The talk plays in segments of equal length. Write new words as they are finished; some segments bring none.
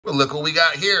But look what we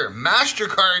got here.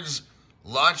 Mastercard's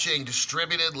launching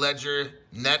distributed ledger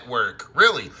network.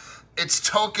 Really, it's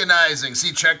tokenizing.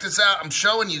 See, check this out. I'm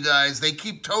showing you guys. They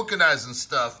keep tokenizing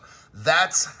stuff.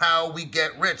 That's how we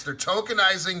get rich. They're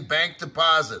tokenizing bank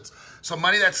deposits. So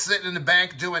money that's sitting in the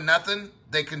bank doing nothing,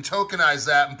 they can tokenize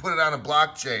that and put it on a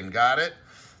blockchain. Got it?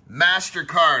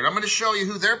 Mastercard. I'm going to show you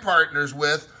who they're partners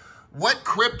with. What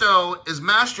crypto is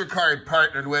Mastercard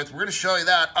partnered with? We're going to show you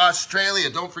that. Australia.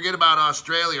 Don't forget about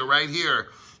Australia right here.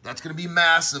 That's going to be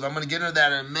massive. I'm going to get into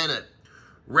that in a minute.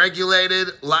 Regulated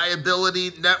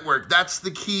liability network. That's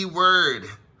the key word.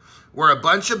 We're a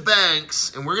bunch of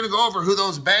banks, and we're going to go over who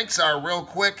those banks are real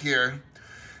quick here.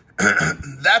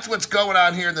 That's what's going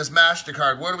on here in this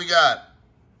Mastercard. What do we got?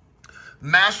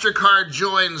 Mastercard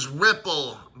joins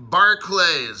Ripple,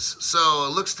 Barclays. So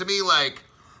it looks to me like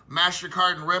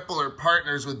Mastercard and Ripple are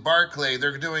partners with Barclays.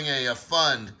 They're doing a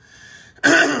fund,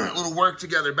 a little work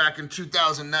together back in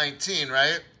 2019,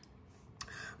 right?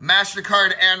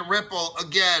 Mastercard and Ripple,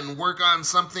 again, work on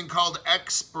something called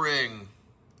Xspring.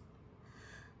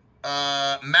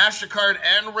 Mastercard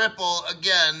and Ripple,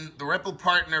 again, the Ripple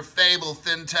partner, Fable,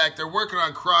 FinTech, they're working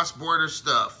on cross-border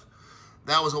stuff.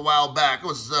 That was a while back. It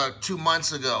was 2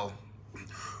 months ago.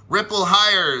 Ripple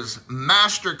hires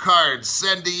Mastercard,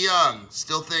 Cindy Young.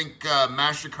 Still think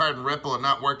Mastercard and Ripple are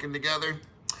not working together?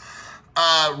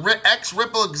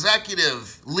 Ex-Ripple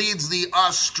executive leads the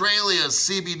Australia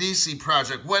CBDC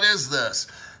project. What is this?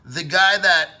 The guy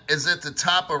that is at the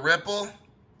top of Ripple,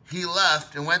 he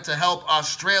left and went to help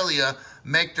Australia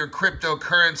make their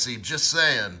cryptocurrency. Just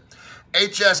saying.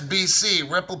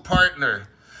 HSBC, Ripple partner.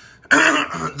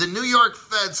 The New York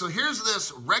Fed. So here's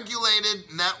this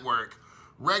regulated network.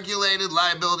 Regulated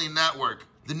liability network.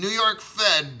 The New York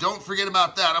Fed, don't forget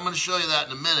about that. I'm going to show you that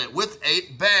in a minute. With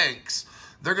 8 banks.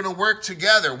 They're going to work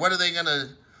together. What are they going to...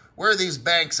 Where are these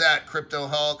banks at, Crypto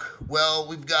Hulk? Well,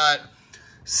 we've got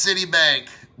Citibank,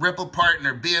 Ripple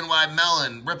partner, BNY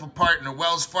Mellon, Ripple partner,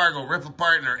 Wells Fargo, Ripple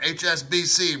partner,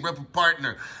 HSBC, Ripple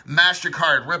partner,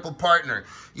 Mastercard, Ripple partner.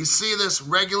 You see this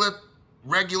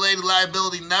regulated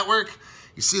liability network?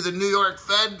 You see the New York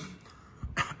Fed?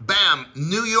 Bam,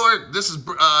 New York, this is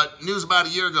news about a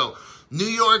year ago. New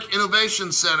York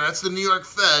Innovation Center, that's the New York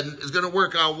Fed, is going to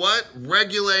work on what?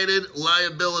 Regulated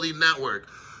liability network.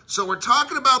 So we're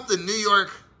talking about the New York,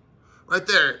 right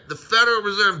there, the Federal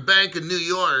Reserve Bank of New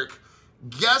York.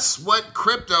 Guess what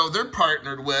crypto they're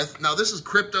partnered with? Now, this is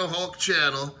Crypto Hulk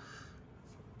channel.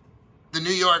 The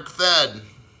New York Fed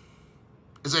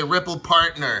is a Ripple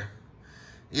partner.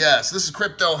 Yes, this is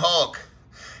Crypto Hulk.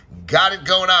 Got it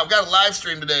going on. We've got a live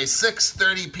stream today,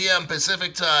 6:30 p.m.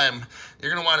 Pacific time. You're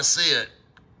going to want to see it.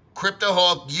 Crypto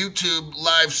Hulk YouTube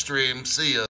live stream. See ya.